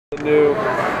new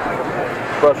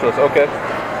brushless. Okay.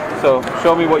 So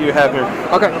show me what you have here.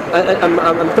 Okay,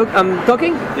 I'm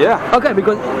talking. Yeah. Okay,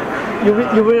 because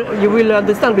you will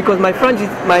understand because my French is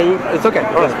it's okay.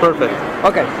 Oh, that's perfect.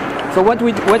 Okay. So what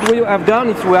we have done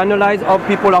is we analyze how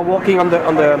people are working on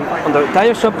the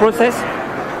tire shop process,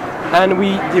 and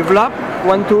we develop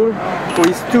one tool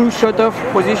with two shut-off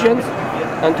positions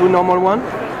and two normal ones.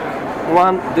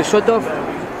 The shut-off,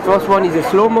 first one is a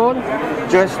slow mode,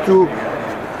 just to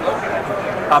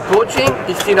approaching.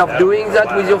 Instead of doing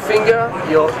that with your finger,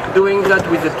 you're doing that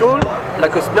with the tool,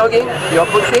 like a snogging. You're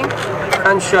pushing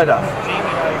and shut off.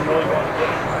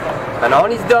 And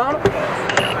when it's done,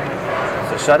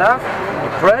 so shut off. You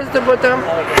press the button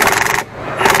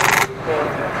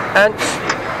and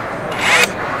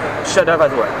shut off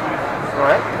as well. All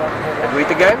right. Do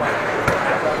it again.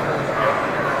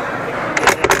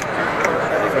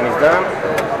 This one is done.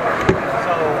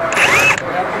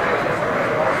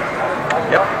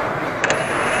 Yep.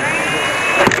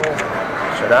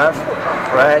 Shut off,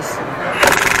 press,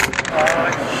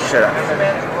 shut off.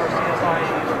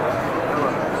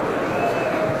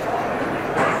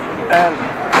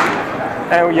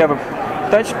 And we have a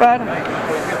touchpad,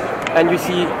 and you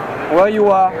see where you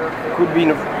are, could be in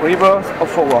reverse or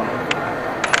forward.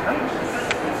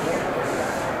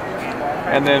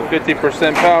 And then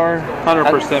 50% power,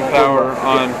 100% power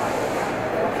on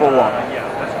forward.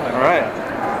 All right.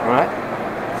 All right.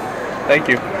 Thank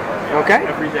you. Okay.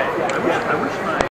 Every day. I wish my